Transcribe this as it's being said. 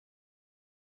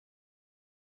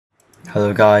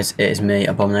Hello guys, it is me,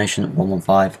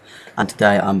 Abomination115, and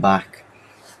today I'm back,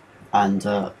 and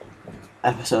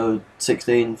episode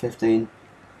 16, 15,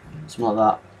 something like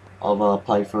that, of a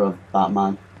playthrough of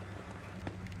Batman.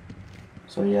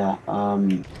 So yeah,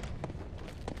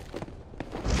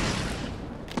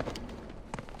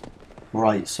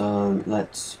 right, so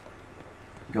let's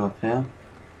go up here,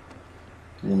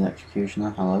 to the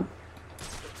Electrocutioner, hello,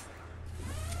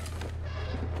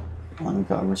 and we've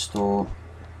got to restore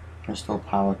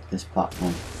power to this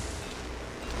platform.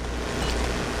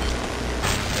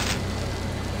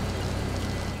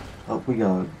 Up we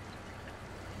go.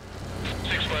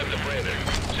 6-5 to Brandon.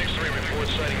 6-3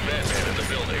 reports sighting Batman in the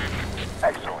building.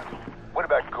 Excellent. What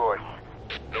about Gordon?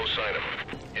 No sign of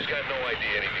him. He's got no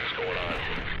idea anything's going on.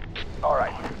 All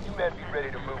right, you men be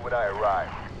ready to move when I arrive.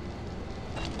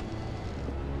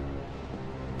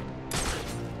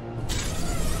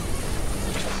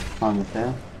 Climb up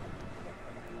here.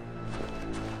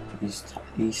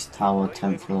 East Tower,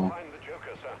 10th floor.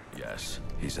 Yes,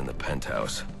 he's in the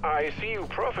penthouse. I see you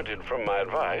profited from my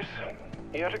advice.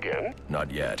 Yet again? Not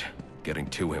yet. Getting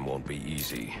to him won't be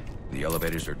easy. The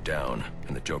elevators are down,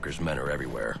 and the Joker's men are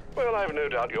everywhere. Well, I've no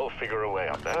doubt you'll figure a way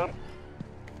up there.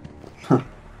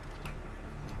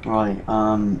 Right,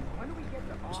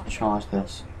 let's charge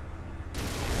this. We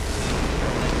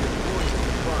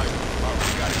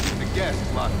gotta keep the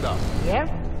guests locked up. Yeah?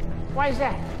 Why is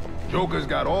that? Joker's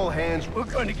got all hands. We're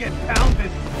gonna get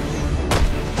pounded.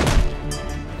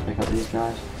 Pick up these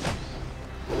guys.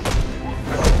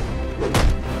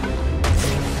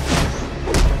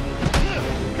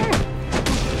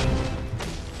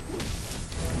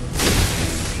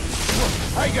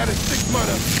 I got a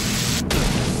 6-murder.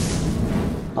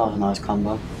 That was a nice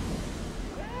combo.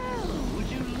 Would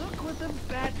you look what the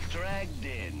bat dragged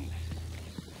in? You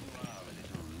are a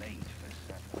little late for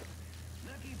supper.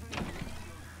 Lucky for you.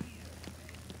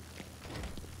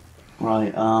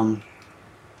 Right,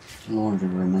 laundry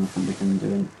room, anything we can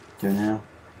do now?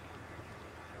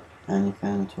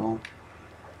 Anything at all?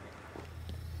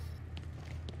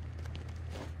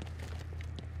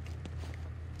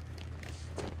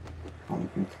 Oh, we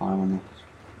can climb on this.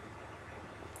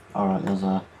 Alright, there's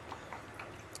a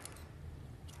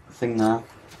thing there.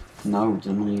 No,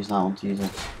 didn't want to use that one to use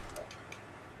it.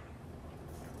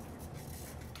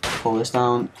 Pull this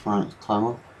down, right, climb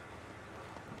up.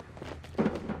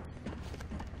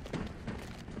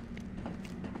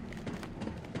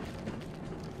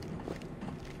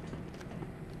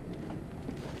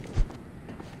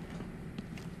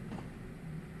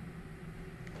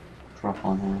 Drop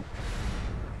on here.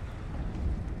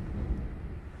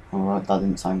 Alright, that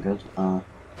didn't sound good. Oh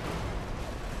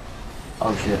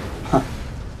shit.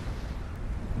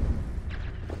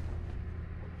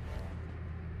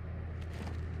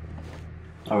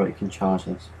 Alright, you can charge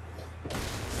this.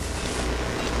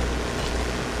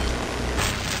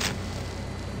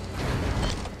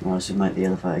 Right, this should make the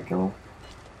elevator go up.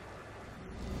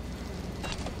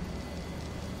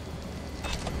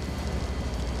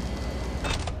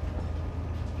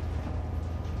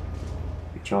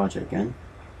 Charge it again.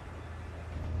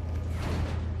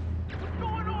 What's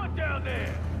going on down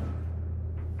there?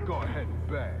 Go ahead and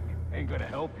bang. Ain't gonna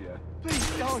help you.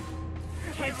 Please don't.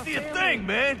 Can't see a thing,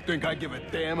 man. Think I give a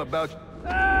damn about you?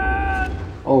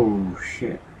 Oh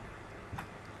shit.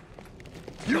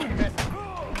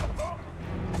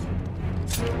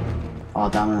 Oh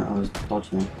damn it, I was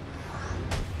dodging it.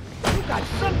 You got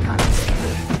some kind of...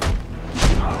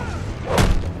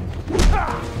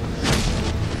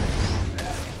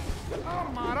 Oh,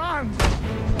 my arm!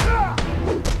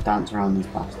 Dance around these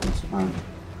bastards.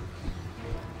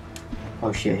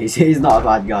 Oh shit, he's not a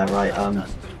bad guy, right?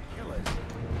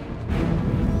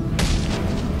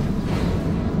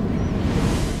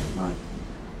 Right.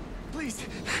 Please,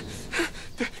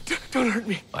 don't hurt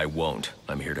me. I won't.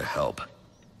 I'm here to help.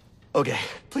 Okay,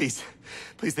 please,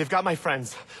 they've got my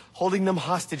friends, holding them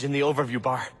hostage in the overview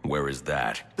bar. Where is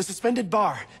that? The suspended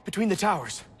bar, between the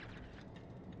towers.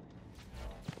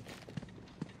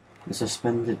 The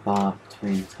suspended bar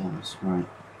between towers, right.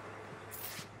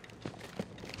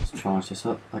 Let's charge this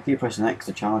up. I keep pressing X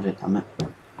to charge it, damn it.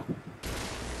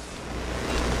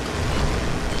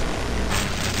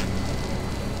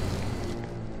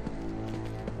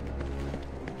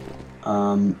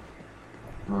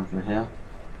 Over here.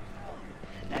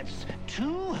 That's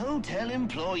 2 hotel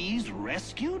employees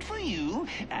rescued for you,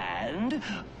 and...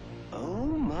 Oh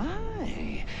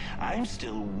my, I'm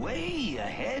still way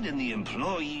ahead in the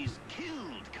employees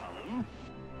killed column.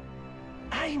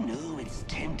 I know it's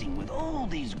tempting with all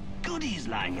these goodies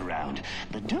lying around,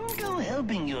 but don't go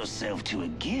helping yourself to a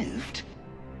gift.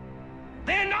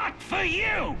 They're not for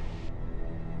you!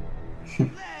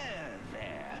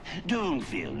 There. Don't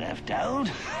feel left out.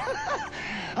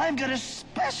 I've got a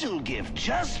special gift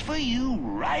just for you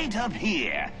right up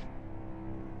here.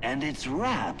 And it's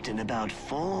wrapped in about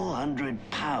 400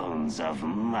 pounds of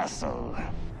muscle.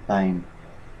 Bane.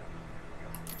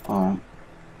 Alright.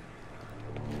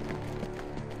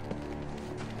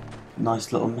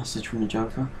 Nice little message from the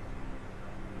Joker.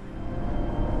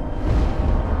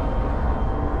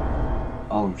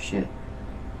 Oh shit.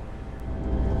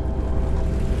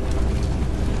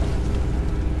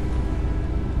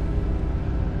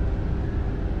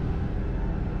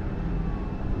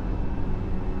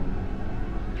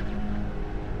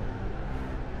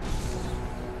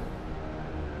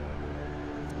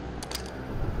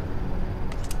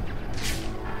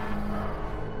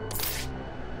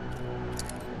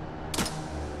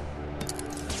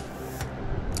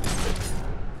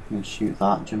 I'm gonna shoot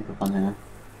that, jump up on here.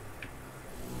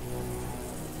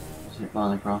 Zip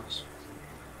line across.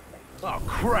 Oh,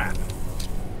 crap!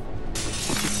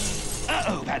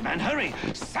 Uh-oh, Batman, hurry!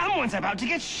 Someone's about to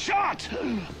get shot!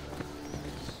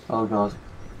 Oh god.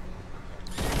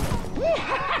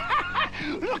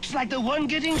 Looks like the one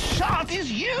getting shot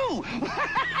is you!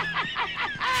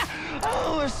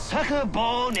 Oh, a sucker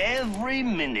born every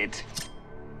minute.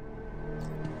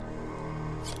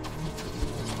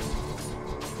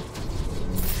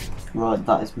 Right,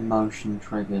 that is motion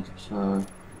triggered, so...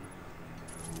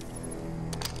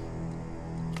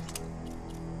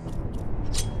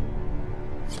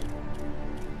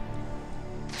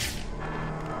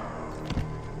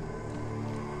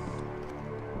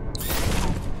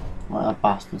 Right, that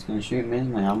bastard's gonna shoot me,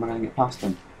 isn't he? How am I gonna get past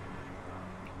him?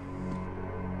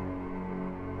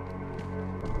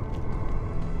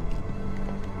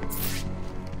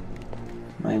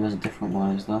 Maybe there's different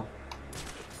ways though.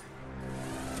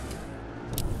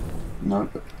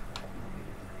 Nope.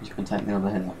 He's going to take me over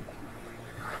here.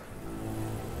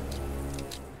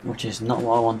 Which is not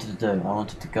what I wanted to do. I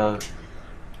wanted to go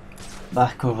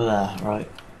back over there, right?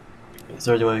 Is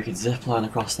there any way we could zip line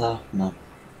across there? No.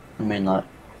 I mean like,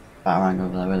 batarang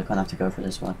over there, really kind of have to go for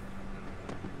this way.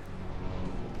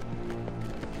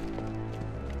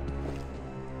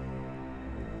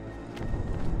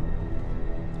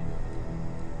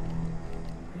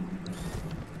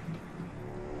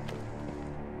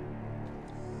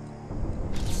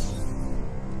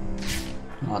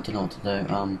 I don't know what to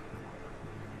do.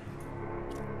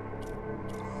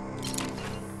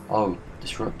 Oh,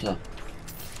 disruptor.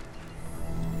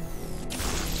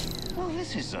 Well,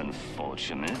 this is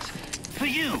unfortunate. For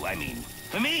you, I mean.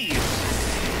 For me,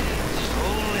 it's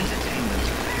all entertainment.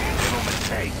 No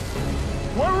mistake.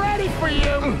 We're ready for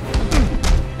you!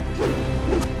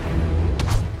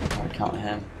 I can't hear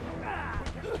him.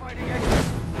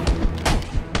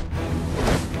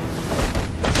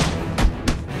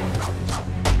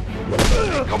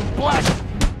 I'm black!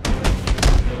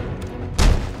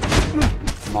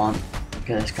 Come on,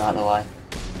 get this guy out of the way.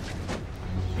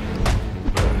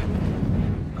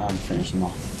 And finish him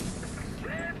off.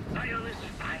 I always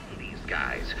find these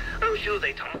guys. I'm sure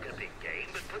they talk a big game,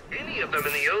 but put any of them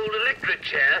in the old electric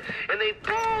chair, and they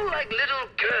bawl like little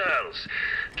girls.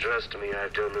 Trust me,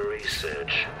 I've done the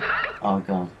research. Oh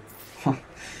god.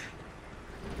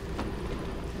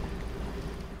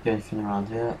 Get anything around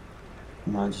here?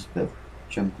 No, just a bit of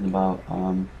jumping about.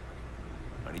 I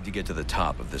need to get to the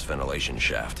top of this ventilation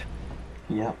shaft.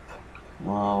 Yep.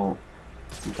 Well,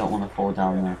 you don't want to fall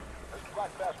down there.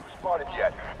 Black bastard spotted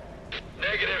yet.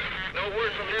 Negative. No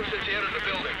word from him since he entered the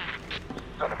building.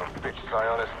 Son of a bitch,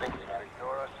 Zionis thinks he can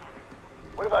ignore us.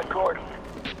 What about Gordon?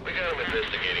 We got him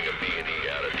investigating a B&E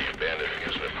out at the abandoned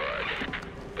amusement park.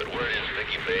 But word is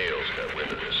Vicky Bales got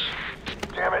wind of this.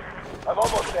 Damn it, I'm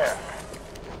almost there.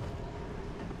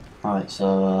 Alright,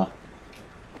 so,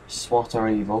 SWAT are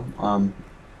evil.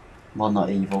 Well, not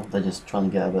evil, they're just trying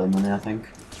to get a bit of money, I think.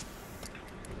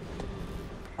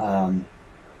 To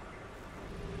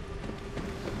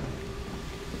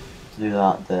do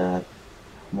that, they're,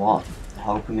 what?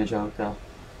 Helping a Joker.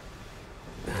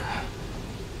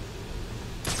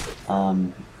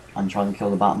 And trying to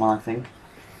kill the Batman, I think.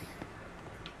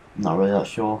 I'm not really that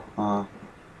sure.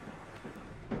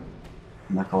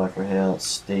 Make our way through here, that's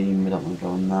steam, we don't want to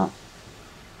go in that.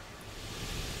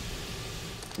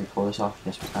 Can we pull this off?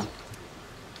 Yes we can.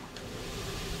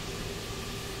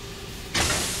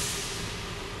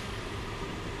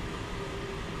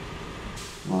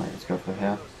 Right, let's go through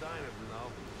here.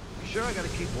 You sure I gotta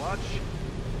keep watch?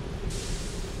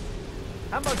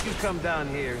 How about you come down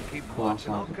here and keep watch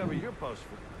and I'll cover your post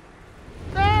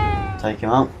for... Take him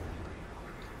out.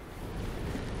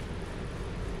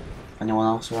 Anyone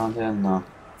else around here? No.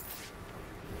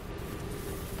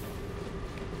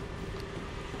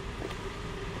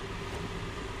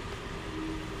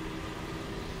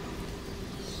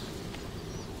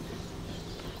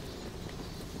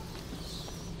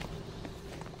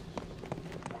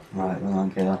 Right, we're gonna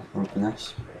get open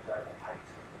this.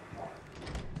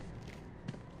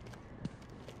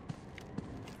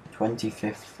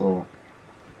 "25th floor.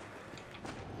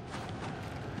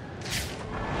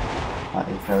 That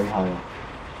is very high up.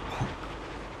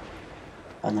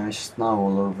 And there is snow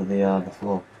all over the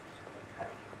floor.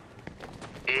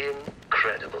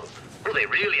 Incredible. Well, they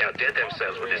really outdid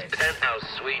themselves with this penthouse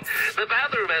suite. The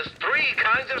bathroom has 3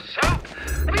 kinds of soap.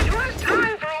 I mean, who has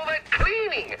time for all that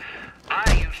cleaning?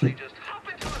 I usually just hop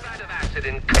into a vat of acid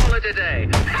and call it a day.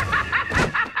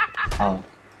 Oh.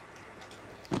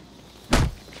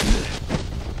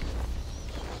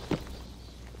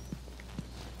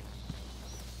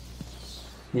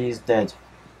 He's dead.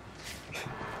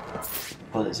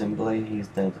 Put it simply, he's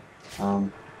dead.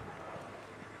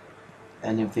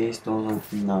 Any of these doors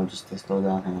open? No, just this door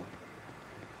down here.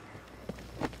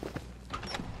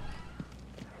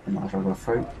 I might as well go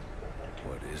through.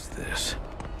 What is this?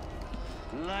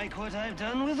 Like what I've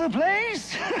done with the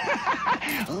place?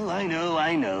 Oh,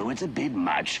 I know, it's a bit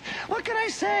much. What can I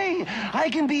say? I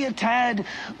can be a tad,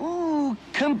 ooh,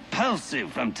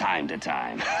 compulsive from time to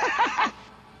time.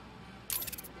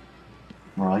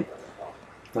 Right.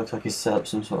 Looks like he's set up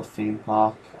some sort of theme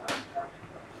park.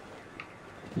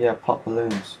 Yeah, pop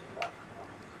balloons.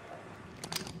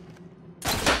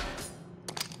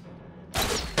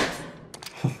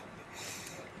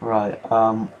 Right,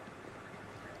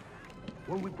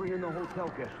 When we bring in the hotel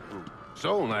guest room.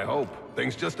 Soon, I hope.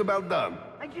 Things just about done.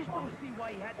 I just don't see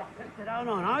why you had to test it out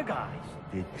on our guys.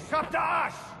 It's up to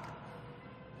us!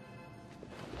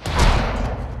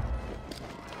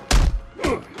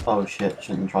 oh shit,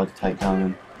 shouldn't try to take down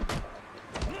him.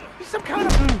 He's some kind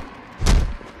of...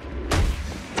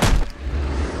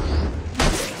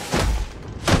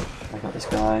 I got this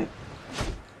guy.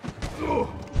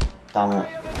 Damn it.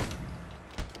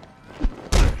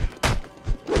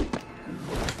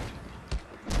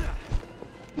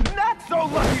 Not so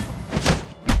lucky!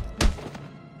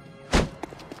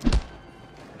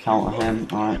 Counter him,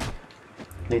 alright.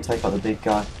 Need to take out the big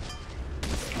guy.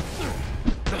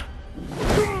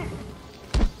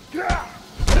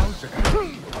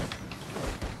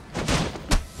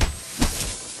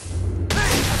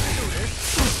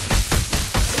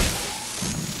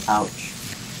 Ouch.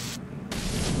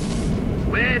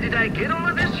 Where did I get all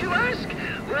of this, you ask?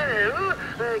 Well,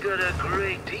 I got a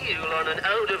great deal on an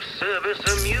out-of-service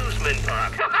amusement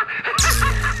park.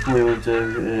 What we will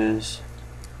do is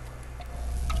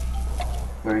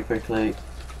very quickly,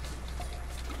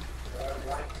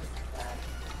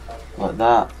 like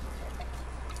that,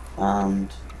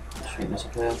 and shoot this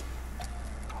up here.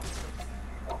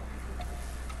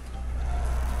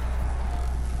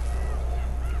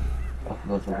 Up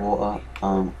above the water,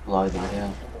 glide over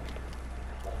here.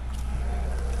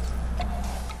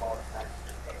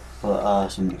 Put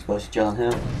some explosive gel in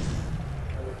here.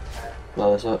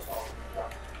 Blow this up.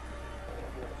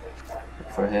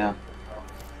 Look for here.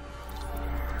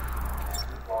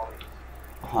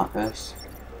 Hack this.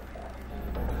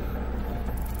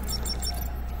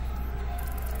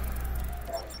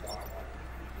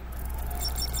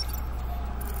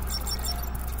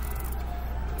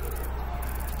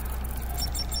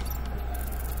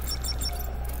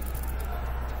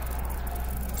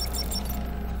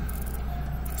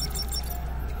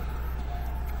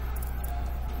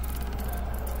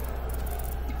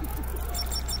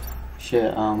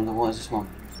 Shit, what is this one?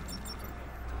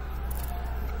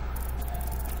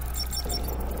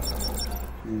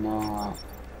 No.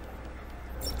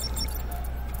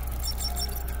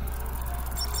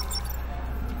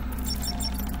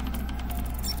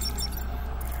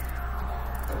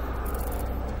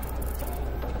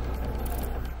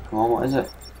 Come on, what is it?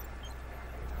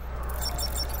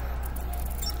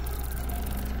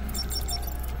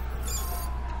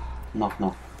 Knock,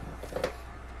 knock.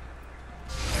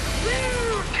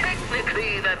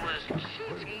 Technically, that was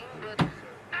cheating, but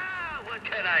what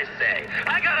can I say?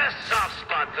 I got a soft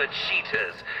spot for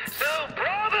cheaters. So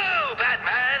bravo,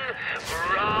 Batman!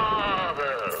 Bravo!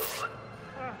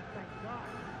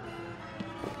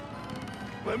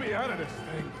 Let me out of this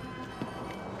thing.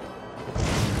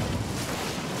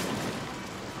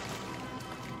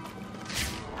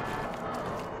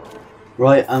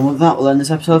 Right, and with that, we'll end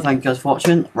this episode. Thank you guys for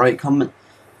watching. Rate, comment,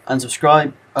 and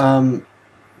subscribe.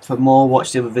 For more,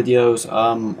 watch the other videos,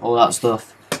 all that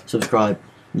stuff. Subscribe.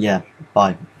 Yeah,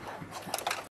 bye.